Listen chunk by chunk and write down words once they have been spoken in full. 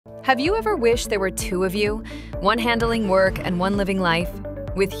Have you ever wished there were two of you, one handling work and one living life?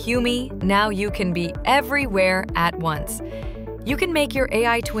 With Humee, now you can be everywhere at once. You can make your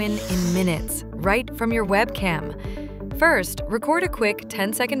AI twin in minutes, right from your webcam. First, record a quick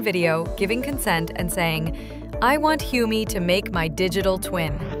 10-second video giving consent and saying, "I want Humee to make my digital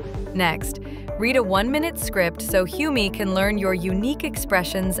twin." Next, read a 1-minute script so Humee can learn your unique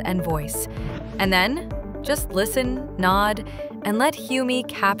expressions and voice. And then, just listen, nod, and let Humee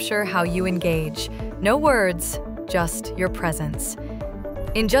capture how you engage. No words, just your presence.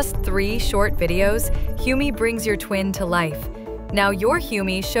 In just 3 short videos, Humee brings your twin to life. Now your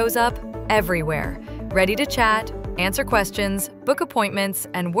Humee shows up everywhere, ready to chat, answer questions, book appointments,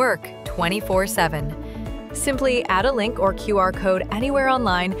 and work 24/7. Simply add a link or QR code anywhere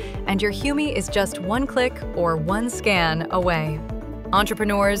online, and your Humee is just 1 click or 1 scan away.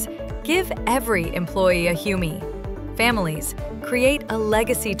 Entrepreneurs, give every employee a Humee. Families, create a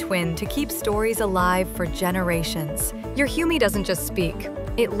legacy twin to keep stories alive for generations. Your Humee doesn't just speak.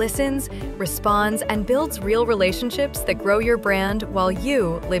 It listens, responds, and builds real relationships that grow your brand while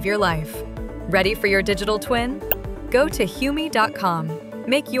you live your life. Ready for your digital twin? Go to humee.com,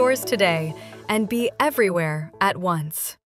 make yours today, and be everywhere at once.